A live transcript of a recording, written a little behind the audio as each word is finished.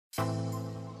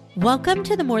Welcome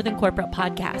to the More Than Corporate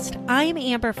podcast. I'm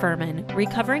Amber Furman,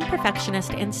 recovering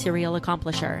perfectionist and serial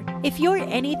accomplisher. If you're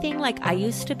anything like I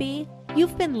used to be,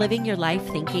 you've been living your life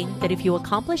thinking that if you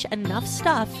accomplish enough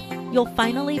stuff, you'll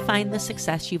finally find the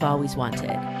success you've always wanted.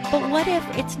 But what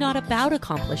if it's not about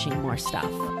accomplishing more stuff?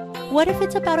 What if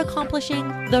it's about accomplishing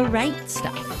the right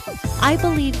stuff? I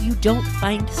believe you don't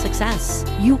find success,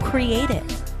 you create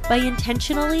it by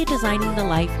intentionally designing the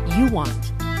life you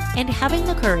want and having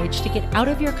the courage to get out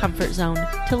of your comfort zone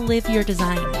to live your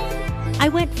design. I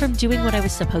went from doing what I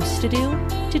was supposed to do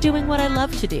to doing what I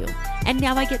love to do, and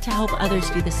now I get to help others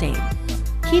do the same.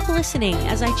 Keep listening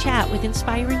as I chat with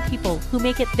inspiring people who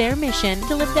make it their mission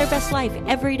to live their best life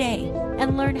every day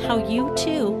and learn how you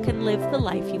too can live the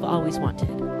life you've always wanted.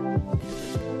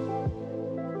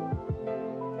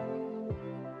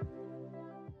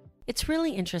 It's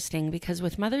really interesting because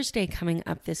with Mother's Day coming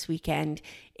up this weekend,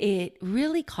 it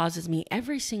really causes me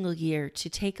every single year to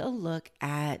take a look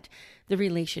at the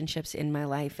relationships in my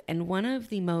life. And one of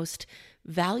the most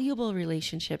valuable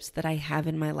relationships that I have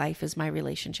in my life is my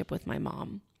relationship with my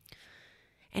mom.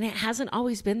 And it hasn't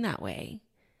always been that way.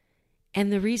 And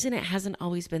the reason it hasn't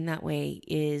always been that way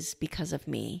is because of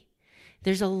me.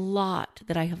 There's a lot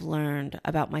that I have learned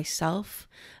about myself,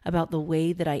 about the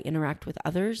way that I interact with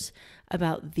others,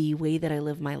 about the way that I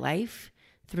live my life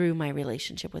through my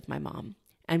relationship with my mom.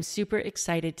 I'm super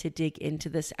excited to dig into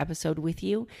this episode with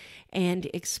you and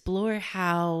explore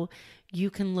how you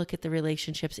can look at the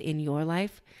relationships in your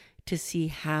life to see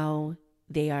how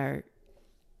your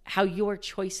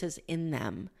choices in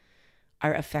them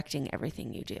are affecting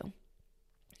everything you do.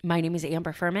 My name is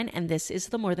Amber Furman, and this is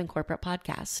the More Than Corporate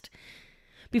podcast.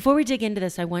 Before we dig into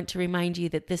this, I want to remind you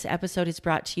that this episode is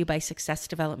brought to you by Success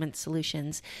Development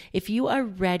Solutions. If you are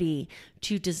ready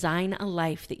to design a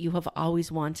life that you have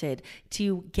always wanted,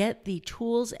 to get the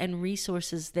tools and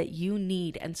resources that you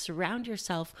need and surround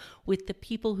yourself with the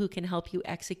people who can help you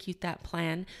execute that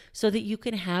plan so that you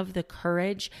can have the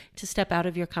courage to step out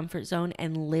of your comfort zone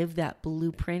and live that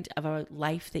blueprint of a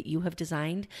life that you have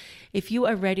designed, if you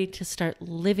are ready to start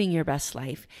living your best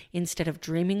life instead of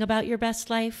dreaming about your best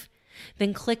life,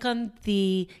 then click on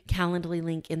the Calendly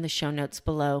link in the show notes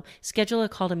below, schedule a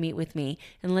call to meet with me,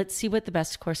 and let's see what the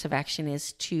best course of action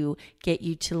is to get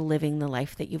you to living the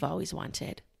life that you've always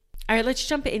wanted. All right, let's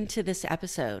jump into this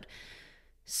episode.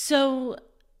 So,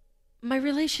 my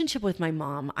relationship with my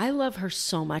mom, I love her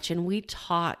so much, and we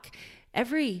talk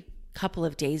every couple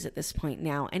of days at this point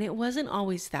now, and it wasn't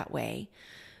always that way.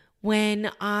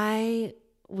 When I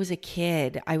was a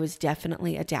kid, I was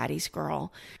definitely a daddy's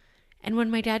girl. And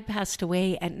when my dad passed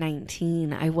away at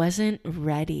 19, I wasn't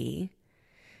ready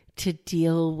to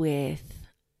deal with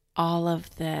all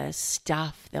of the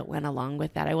stuff that went along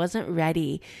with that. I wasn't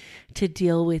ready to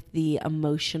deal with the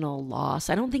emotional loss.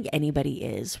 I don't think anybody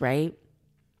is, right?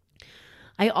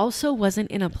 I also wasn't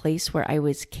in a place where I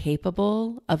was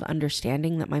capable of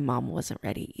understanding that my mom wasn't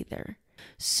ready either.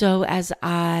 So as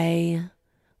I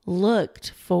looked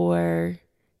for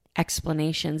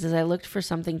explanations, as I looked for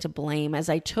something to blame, as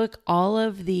I took all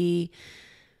of the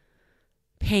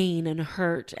pain and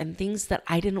hurt and things that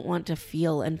I didn't want to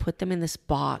feel and put them in this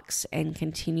box and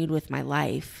continued with my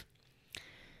life,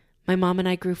 my mom and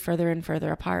I grew further and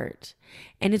further apart.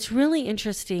 And it's really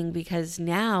interesting because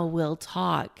now we'll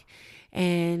talk,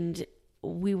 and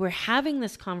we were having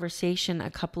this conversation a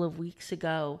couple of weeks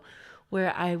ago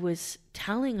where I was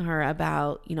telling her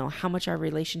about, how much our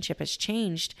relationship has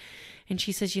changed. And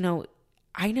she says,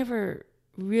 I never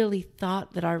really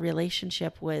thought that our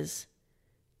relationship was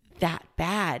that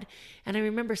bad. And I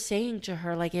remember saying to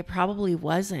her, it probably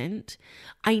wasn't.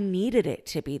 I needed it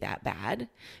to be that bad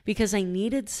because I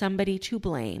needed somebody to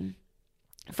blame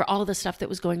for all the stuff that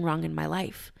was going wrong in my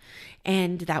life.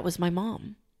 And that was my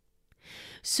mom.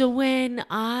 So when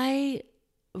I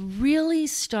really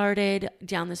started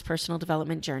down this personal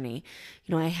development journey,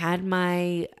 I had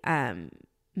my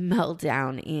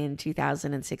meltdown in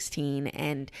 2016,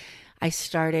 and I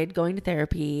started going to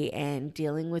therapy and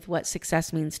dealing with what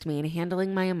success means to me and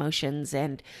handling my emotions.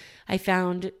 And I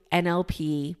found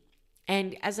NLP.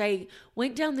 And as I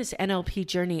went down this NLP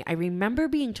journey, I remember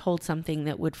being told something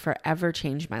that would forever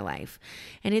change my life.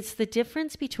 And it's the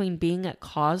difference between being at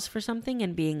cause for something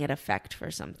and being at effect for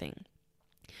something.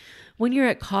 When you're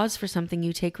at cause for something,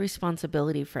 you take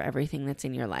responsibility for everything that's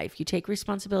in your life. You take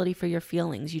responsibility for your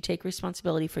feelings. You take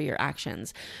responsibility for your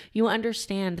actions. You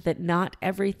understand that not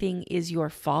everything is your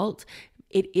fault.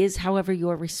 It is, however,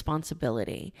 your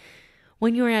responsibility.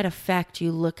 When you're at effect,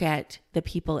 you look at the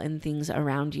people and things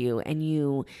around you and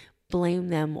you blame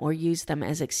them or use them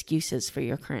as excuses for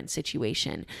your current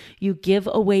situation. You give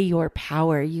away your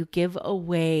power. You give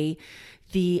away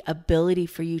the ability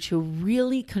for you to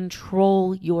really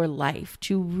control your life,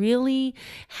 to really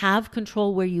have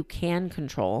control where you can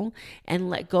control and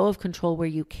let go of control where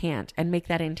you can't, and make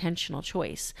that intentional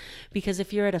choice. Because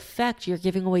if you're at effect, you're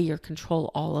giving away your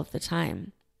control all of the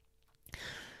time.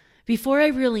 Before I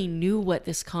really knew what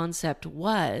this concept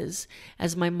was,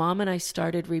 as my mom and I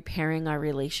started repairing our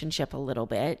relationship a little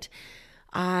bit,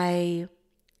 I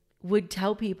would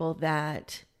tell people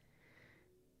that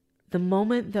the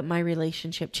moment that my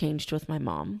relationship changed with my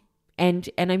mom, and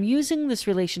I'm using this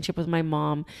relationship with my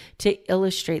mom to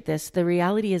illustrate this, the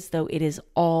reality is, though, it is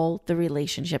all the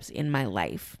relationships in my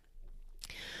life.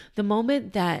 The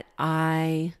moment that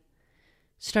I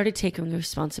started taking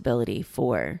responsibility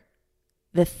for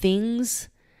the things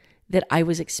that I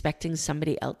was expecting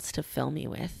somebody else to fill me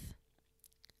with,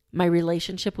 my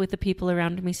relationship with the people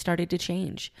around me started to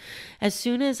change. As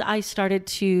soon as I started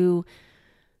to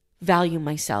value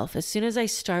myself, as soon as I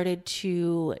started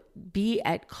to be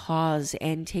at cause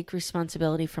and take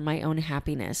responsibility for my own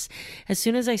happiness, as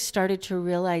soon as I started to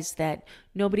realize that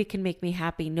nobody can make me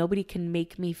happy, nobody can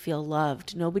make me feel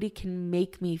loved, nobody can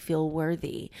make me feel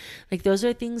worthy. Like, those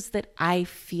are things that I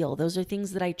feel. Those are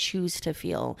things that I choose to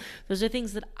feel. Those are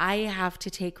things that I have to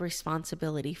take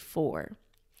responsibility for.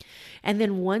 And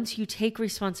then once you take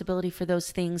responsibility for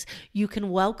those things, you can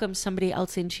welcome somebody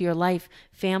else into your life,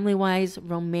 family-wise,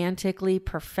 romantically,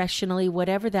 professionally,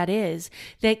 whatever that is,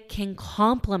 that can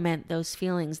complement those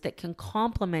feelings, that can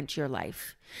complement your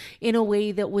life in a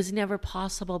way that was never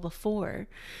possible before.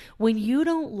 When you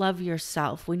don't love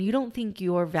yourself, when you don't think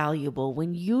you're valuable,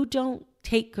 when you don't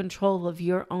take control of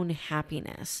your own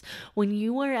happiness, when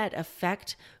you are at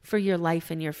effect for your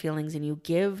life and your feelings, and you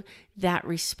give that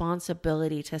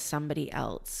responsibility to somebody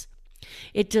else,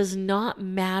 it does not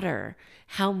matter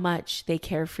how much they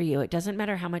care for you. It doesn't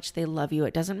matter how much they love you.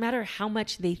 It doesn't matter how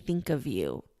much they think of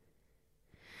you.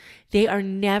 They are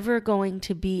never going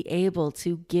to be able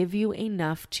to give you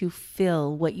enough to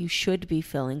fill what you should be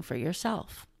filling for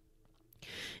yourself.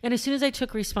 And as soon as I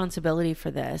took responsibility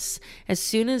for this, as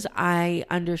soon as I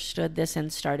understood this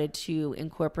and started to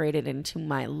incorporate it into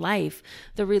my life,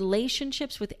 the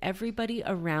relationships with everybody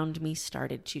around me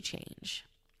started to change.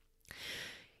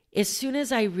 As soon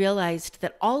as I realized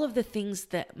that all of the things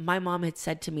that my mom had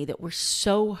said to me that were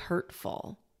so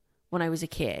hurtful when I was a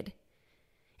kid,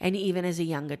 and even as a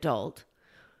young adult,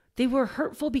 they were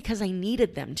hurtful because I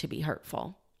needed them to be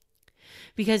hurtful.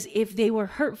 Because if they were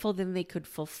hurtful, then they could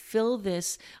fulfill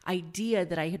this idea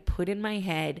that I had put in my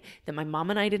head that my mom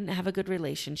and I didn't have a good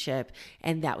relationship,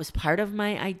 and that was part of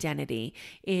my identity.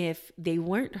 If they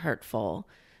weren't hurtful,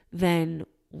 then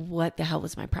what the hell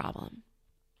was my problem?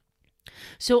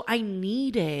 So I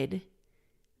needed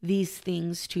these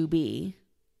things to be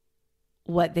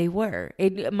what they were.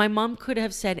 My mom could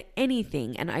have said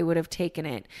anything and I would have taken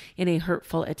it in a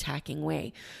hurtful, attacking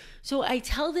way. So I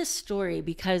tell this story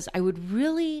because I would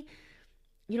really,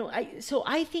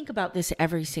 I think about this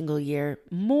every single year,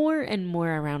 more and more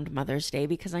around Mother's Day,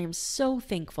 because I am so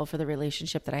thankful for the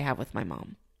relationship that I have with my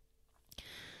mom.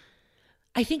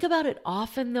 I think about it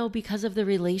often, though, because of the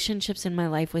relationships in my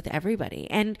life with everybody.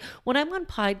 And when I'm on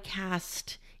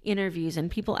podcast interviews and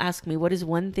people ask me, what is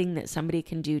one thing that somebody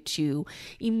can do to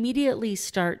immediately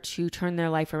start to turn their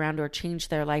life around or change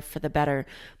their life for the better,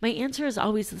 my answer is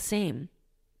always the same.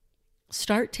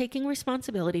 Start taking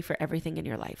responsibility for everything in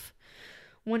your life.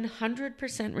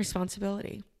 100%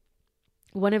 responsibility.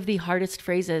 One of the hardest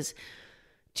phrases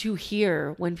to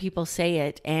hear when people say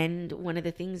it, and one of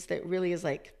the things that really is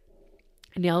like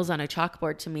nails on a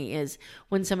chalkboard to me, is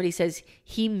when somebody says,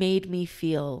 he made me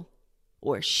feel,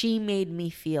 or she made me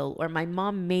feel, or my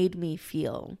mom made me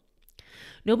feel.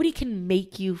 Nobody can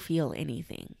make you feel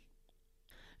anything.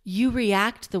 You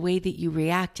react the way that you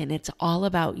react, and it's all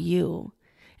about you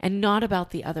and not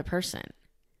about the other person.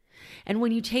 And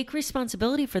when you take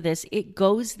responsibility for this, it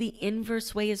goes the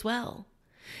inverse way as well.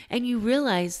 And you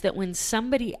realize that when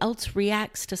somebody else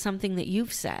reacts to something that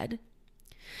you've said,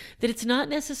 that it's not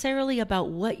necessarily about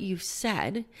what you've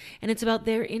said, and it's about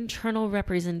their internal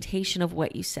representation of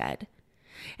what you said.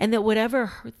 And that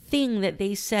whatever thing that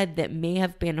they said that may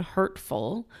have been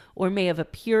hurtful or may have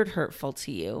appeared hurtful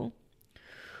to you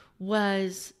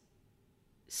was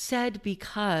said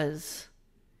because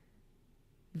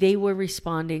they were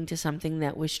responding to something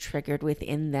that was triggered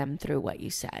within them through what you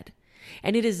said.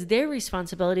 And it is their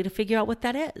responsibility to figure out what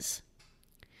that is.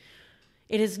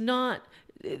 It is not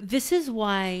This is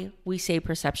why we say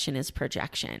perception is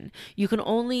projection. You can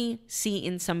only see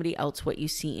in somebody else what you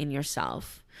see in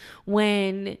yourself.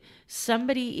 When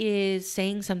somebody is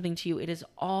saying something to you, it is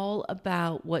all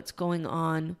about what's going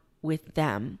on with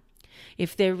them,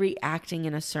 if they're reacting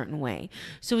in a certain way.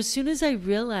 So as soon as I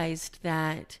realized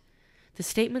that the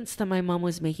statements that my mom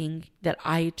was making that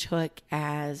I took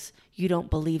as, "You don't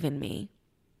believe in me,"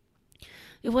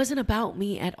 it wasn't about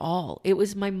me at all. It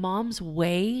was my mom's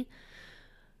way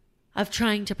of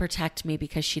trying to protect me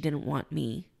because she didn't want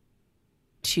me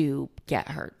to get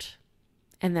hurt.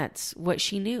 And that's what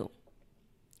she knew.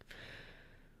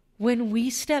 When we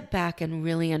step back and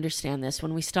really understand this,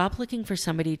 when we stop looking for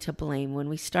somebody to blame, when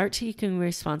we start taking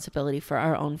responsibility for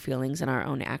our own feelings and our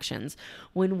own actions,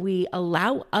 when we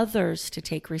allow others to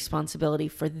take responsibility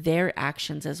for their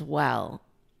actions as well,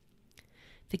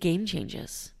 the game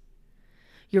changes.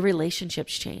 Your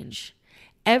relationships change.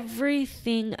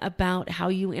 Everything about how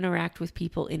you interact with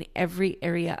people in every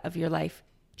area of your life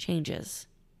changes.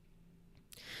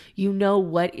 You know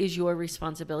what is your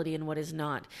responsibility and what is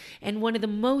not. And one of the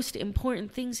most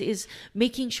important things is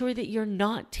making sure that you're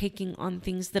not taking on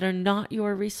things that are not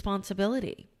your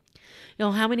responsibility. You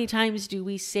know, how many times do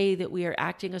we say that we are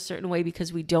acting a certain way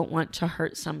because we don't want to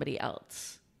hurt somebody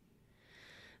else?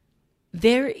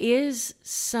 There is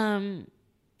some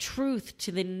truth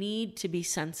to the need to be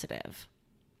sensitive.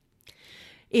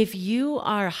 If you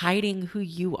are hiding who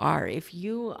you are, if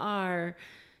you are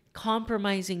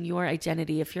compromising your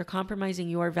identity, if you're compromising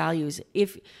your values,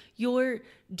 if you're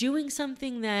doing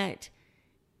something that,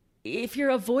 if you're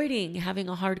avoiding having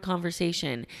a hard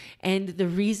conversation, and the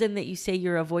reason that you say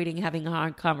you're avoiding having a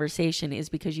hard conversation is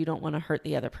because you don't want to hurt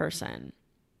the other person,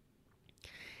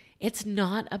 it's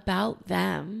not about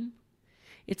them.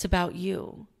 It's about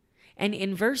you. And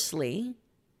inversely,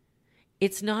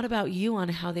 it's not about you on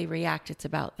how they react. It's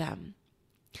about them.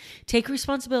 Take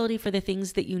responsibility for the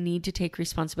things that you need to take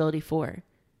responsibility for.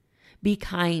 Be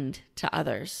kind to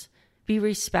others. Be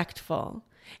respectful.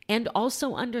 And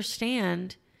also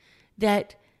understand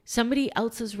that somebody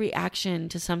else's reaction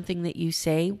to something that you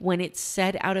say, when it's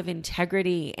said out of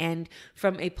integrity and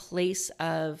from a place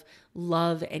of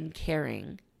love and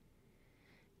caring,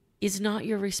 is not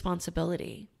your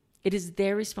responsibility. It is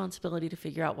their responsibility to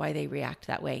figure out why they react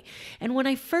that way. And when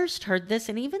I first heard this,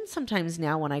 and even sometimes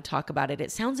now when I talk about it,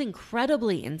 it sounds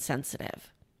incredibly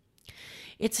insensitive.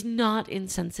 It's not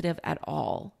insensitive at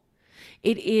all.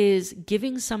 It is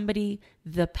giving somebody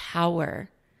the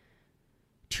power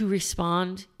to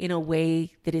respond in a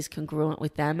way that is congruent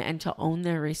with them and to own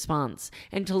their response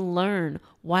and to learn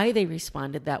why they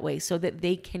responded that way so that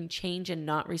they can change and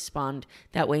not respond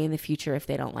that way in the future if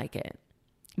they don't like it.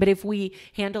 But if we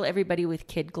handle everybody with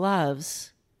kid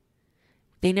gloves,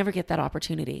 they never get that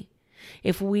opportunity.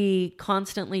 If we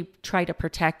constantly try to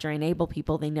protect or enable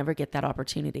people, they never get that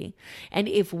opportunity. And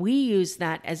if we use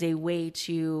that as a way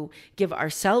to give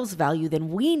ourselves value, then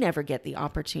we never get the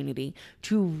opportunity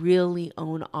to really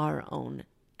own our own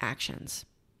actions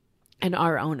and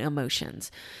our own emotions.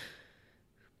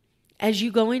 As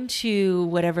you go into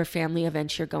whatever family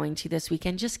event you're going to this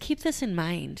weekend, just keep this in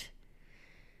mind.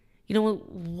 You know,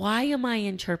 why am I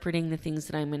interpreting the things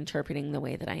that I'm interpreting the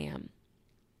way that I am?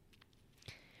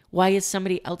 Why is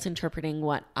somebody else interpreting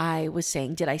what I was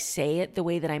saying? Did I say it the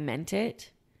way that I meant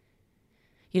it?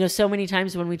 You know, so many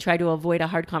times when we try to avoid a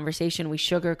hard conversation, we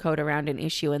sugarcoat around an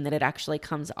issue and that it actually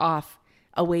comes off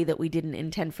a way that we didn't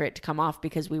intend for it to come off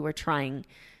because we were trying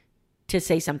to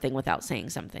say something without saying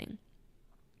something.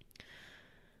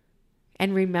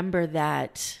 And remember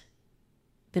that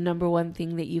the number one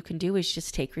thing that you can do is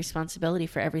just take responsibility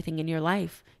for everything in your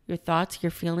life. Your thoughts,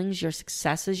 your feelings, your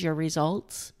successes, your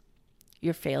results,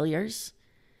 your failures.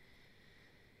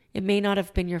 It may not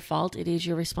have been your fault. It is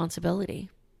your responsibility.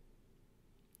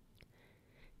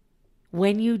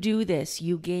 When you do this,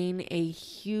 you gain a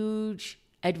huge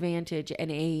advantage and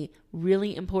a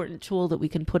really important tool that we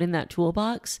can put in that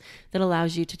toolbox that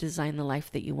allows you to design the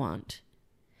life that you want.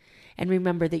 And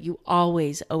remember that you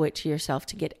always owe it to yourself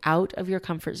to get out of your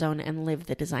comfort zone and live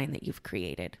the design that you've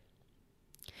created.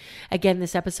 Again,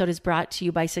 this episode is brought to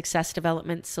you by Success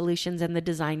Development Solutions and the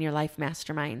Design Your Life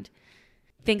Mastermind.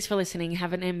 Thanks for listening.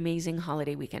 Have an amazing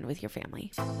holiday weekend with your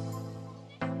family.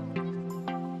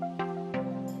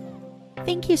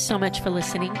 Thank you so much for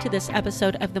listening to this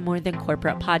episode of the More Than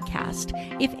Corporate podcast.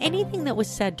 If anything that was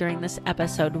said during this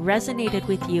episode resonated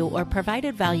with you or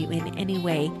provided value in any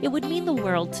way, it would mean the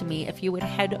world to me if you would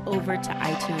head over to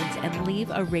iTunes and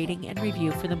leave a rating and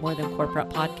review for the More Than Corporate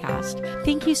podcast.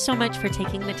 Thank you so much for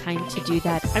taking the time to do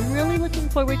that. I'm really looking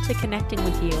forward to connecting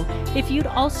with you. If you'd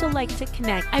also like to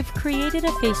connect, I've created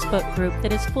a Facebook group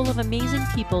that is full of amazing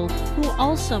people who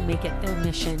also make it their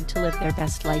mission to live their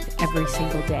best life every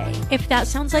single day. If that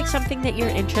sounds like something that you're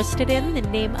interested in, the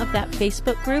name of that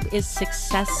Facebook group is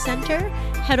Success Center.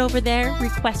 Head over there,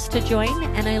 request to join,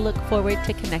 and I look forward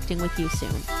to connecting with you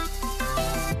soon.